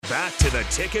back to the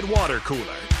Ticket Water Cooler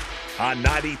on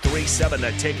 93.7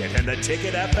 The Ticket and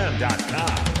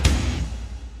theticketfm.com.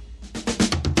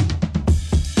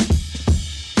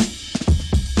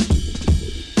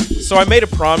 So I made a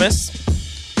promise,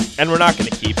 and we're not going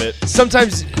to keep it.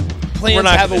 Sometimes plans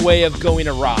have a way of going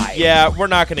awry. Yeah, we're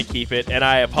not going to keep it, and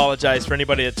I apologize for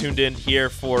anybody that tuned in here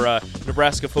for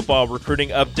Nebraska football recruiting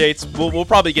updates. We'll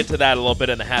probably get to that a little bit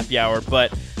in the happy hour,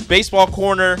 but Baseball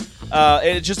Corner,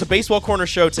 it's just a Baseball Corner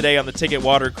show today on the Ticket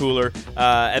Water Cooler,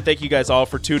 and thank you guys all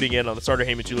for tuning in on the Starter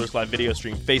Heyman Jewelers Live video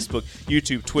stream, Facebook,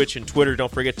 YouTube, Twitch, and Twitter.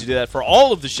 Don't forget to do that for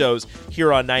all of the shows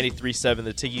here on 93.7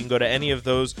 The Ticket. You can go to any of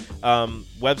those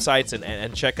websites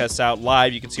and check us out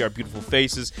live. You can see our beautiful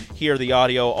faces, hear the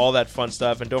audio, all that fun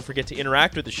stuff, and don't forget to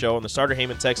interact with the show on the Starter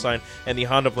Heyman text line and the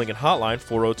Honda of Lincoln hotline,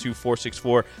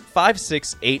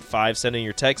 402-464-5685. Send in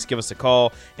your text, give us a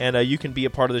call, and you can be a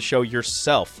part of the show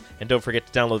yourself. And don't forget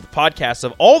to download the podcasts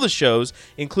of all the shows,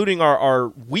 including our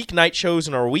weeknight shows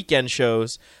and our weekend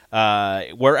shows,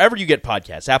 wherever you get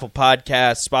podcasts. Apple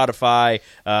Podcasts, Spotify,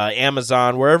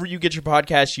 Amazon, wherever you get your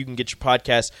podcasts, you can get your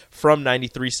podcasts from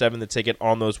 93.7 The Ticket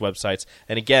on those websites.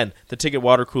 And again, the Ticket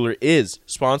Water Cooler is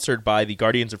sponsored by the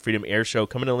Guardians of Freedom Air Show,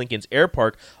 coming to Lincoln's Air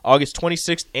Park August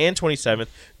 26th and 27th.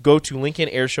 Go to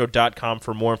LincolnAirShow.com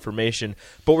for more information.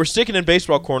 But we're sticking in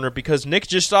Baseball Corner because Nick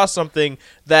just saw something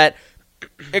that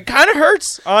it kind of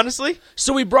hurts, honestly.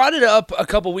 So we brought it up a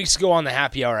couple weeks ago on the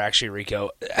happy hour, actually,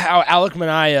 Rico, how Alek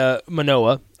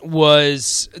Manoah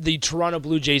was the Toronto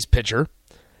Blue Jays pitcher.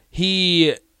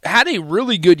 He had a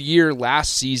really good year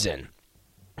last season,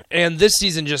 and this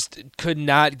season just could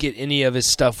not get any of his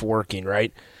stuff working,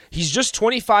 right? He's just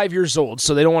 25 years old,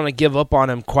 so they don't want to give up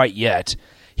on him quite yet.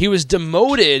 He was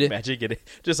demoted. Imagine getting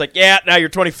just like, now you're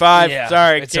 25. Yeah,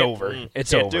 sorry. it's over.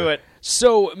 It's can't over. do it.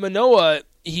 So Manoah,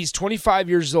 he's 25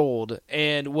 years old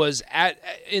and was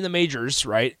in the majors,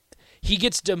 right? He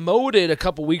gets demoted a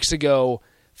couple weeks ago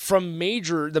from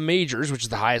the majors, which is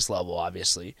the highest level,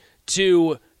 obviously,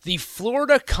 to the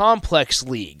Florida Complex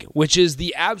League, which is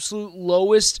the absolute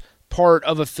lowest part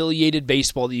of affiliated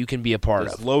baseball that you can be a part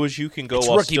of. As low as you can go It's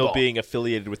while rookie still ball. being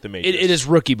affiliated with the majors. It is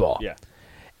rookie ball. Yeah.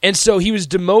 And so he was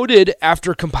demoted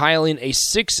after compiling a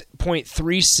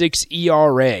 6.36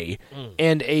 ERA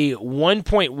and a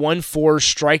 1.14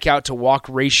 strikeout to walk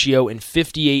ratio in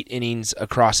 58 innings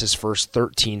across his first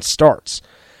 13 starts.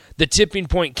 The tipping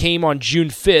point came on June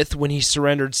 5th when he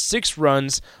surrendered 6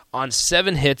 runs on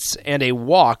 7 hits and a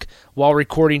walk while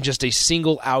recording just a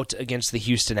single out against the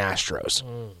Houston Astros.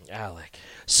 Alec.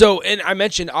 So, and I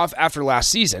mentioned after last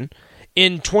season,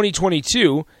 in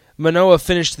 2022, Manoah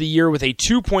finished the year with a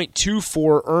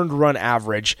 2.24 earned run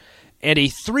average and a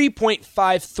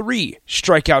 3.53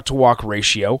 strikeout to walk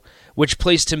ratio, which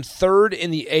placed him third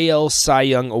in the AL Cy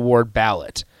Young Award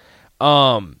ballot.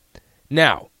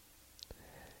 Now,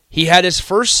 he had his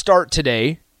first start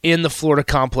today in the Florida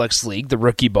Complex League, the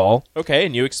rookie ball. Okay,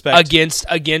 and you expect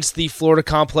against the Florida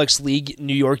Complex League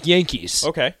New York Yankees.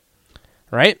 Okay.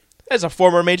 Right? As a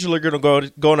former major leaguer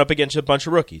going up against a bunch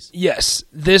of rookies. Yes.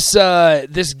 This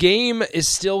game is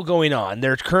still going on.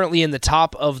 They're currently in the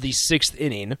top of the 6th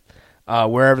inning,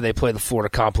 wherever they play the Florida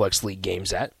Complex League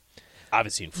games at.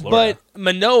 Obviously in Florida. But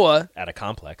Manoah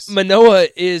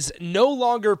is no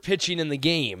longer pitching in the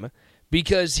game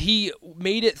because he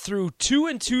made it through 2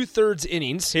 2/3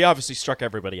 innings. He obviously struck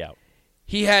everybody out.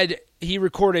 He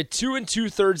recorded 2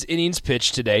 2/3 innings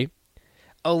pitched today,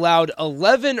 allowed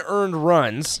 11 earned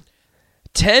runs,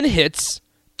 10 hits,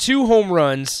 2 home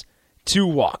runs, 2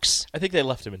 walks. I think they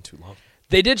left him in too long.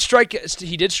 He did strike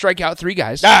out 3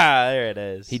 guys. There it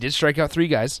is. He did strike out 3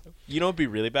 guys. You know what would be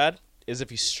really bad? Is if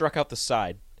he struck out the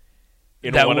side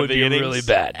in that one would of the be innings, really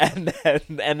bad.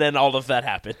 And then all of that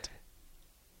happened.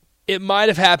 It might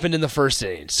have happened in the first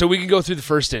inning. So we can go through the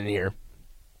first inning here.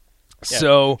 Yeah.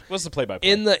 So what's the play-by-play?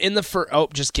 in the first? Oh,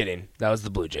 just kidding. That was the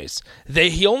Blue Jays.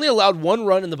 He only allowed 1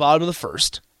 run in the bottom of the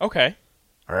first. Okay.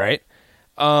 All right.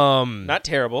 Not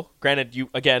terrible. Granted,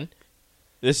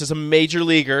 this is a major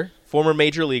leaguer, former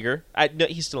major leaguer. No,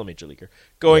 he's still a major leaguer.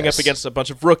 Going up against a bunch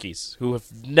of rookies who have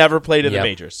never played in the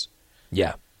majors.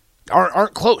 Yeah.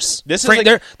 Aren't close.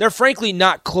 They're frankly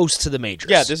not close to the majors.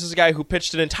 Yeah, this is a guy who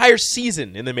pitched an entire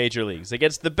season in the major leagues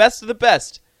against the best of the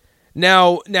best.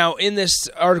 Now, in this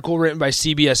article written by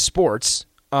CBS Sports,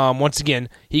 once again,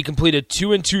 he completed 2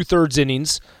 2/3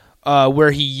 innings,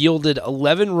 where he yielded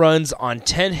 11 runs on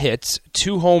 10 hits,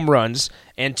 2 home runs,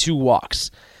 and 2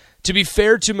 walks. To be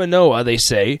fair to Manoah, they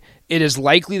say, it is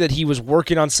likely that he was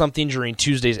working on something during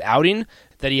Tuesday's outing,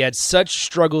 that he had such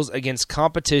struggles against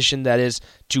competition that is,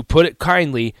 to put it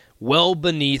kindly, well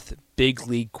beneath big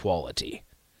league quality.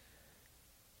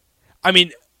 I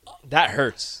mean, That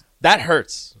hurts. That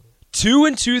hurts. 2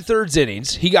 2/3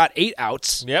 innings. He got 8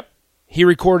 outs. Yep. He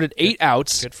recorded 8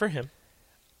 outs. Good for him.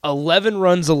 11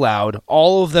 runs allowed,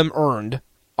 all of them earned.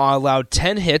 Allowed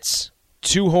 10 hits,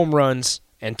 2 home runs,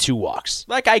 and 2 walks.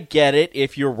 Like, I get it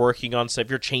if you're working on stuff, if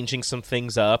you're changing some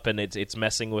things up and it's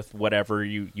messing with whatever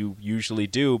you usually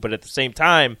do, but at the same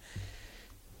time,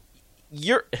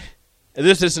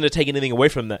 this isn't to take anything away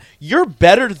from them. You're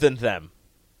better than them.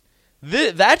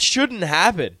 That shouldn't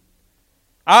happen.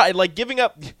 Like, giving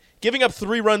up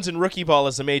 3 runs in rookie ball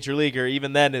as a major leaguer,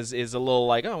 even then is a little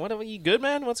like, oh, what are you good,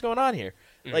 man? What's going on here?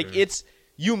 Mm-hmm. Like,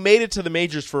 you made it to the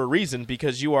majors for a reason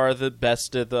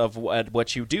at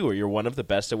what you do, or you're one of the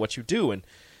best at what you do. And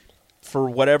for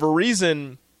whatever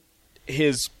reason,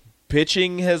 his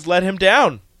pitching has let him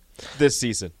down this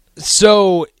season.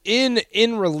 So in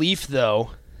relief, though,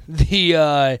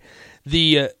 the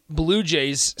Blue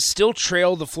Jays still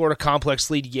trail the Florida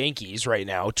Complex lead Yankees right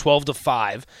now,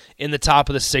 12-5 in the top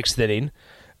of the 6th inning.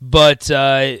 But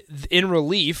in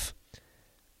relief,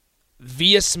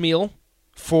 Villasmil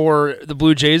for the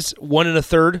Blue Jays, 1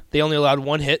 1/3. They only allowed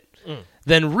 1 hit.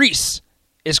 Then Reese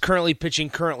is currently pitching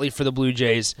for the Blue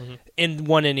Jays. In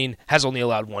 1 inning, has only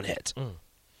allowed 1 hit.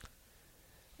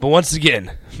 But once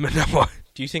again, Manoah.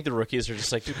 Do you think the rookies are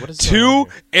just like, dude, what is 2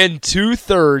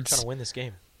 2/3 trying to win this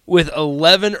game with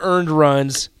 11 earned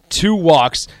runs, 2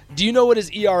 walks? Do you know what his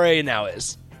ERA now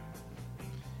is?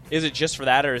 Is it just for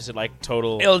that, or is it like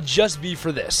total? It'll just be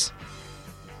for this.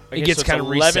 Okay, it gets so kind of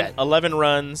reset. 11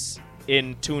 runs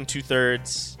in 2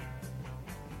 2/3.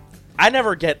 I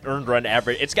never get earned run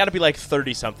average. It's got to be like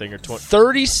 30-something or 20.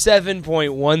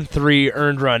 37.13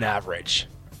 earned run average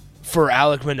for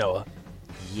Alek Manoah.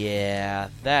 Yeah,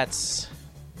 that's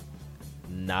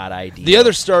not ideal. The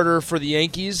other starter for the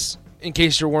Yankees, in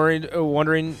case you're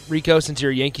wondering, Rico, since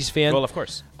you're a Yankees fan. Well, of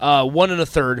course. 1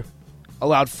 1/3,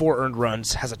 allowed 4 earned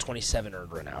runs, has a 27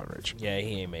 earned run average. Yeah,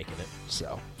 he ain't making it.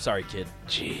 So, sorry, kid.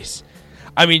 Jeez.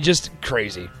 I mean, just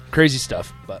crazy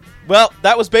stuff. But well,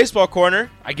 that was Baseball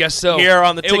Corner. I guess so. Here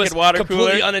on the It Ticket was Water Cooler.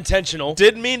 Completely unintentional.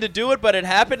 Didn't mean to do it, but it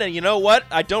happened. And you know what?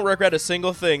 I don't regret a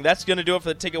single thing. That's going to do it for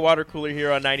the Ticket Water Cooler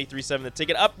here on 93.7 The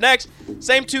Ticket. Up next,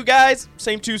 same 2 guys,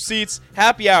 same 2 seats.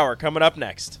 Happy hour coming up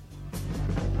next.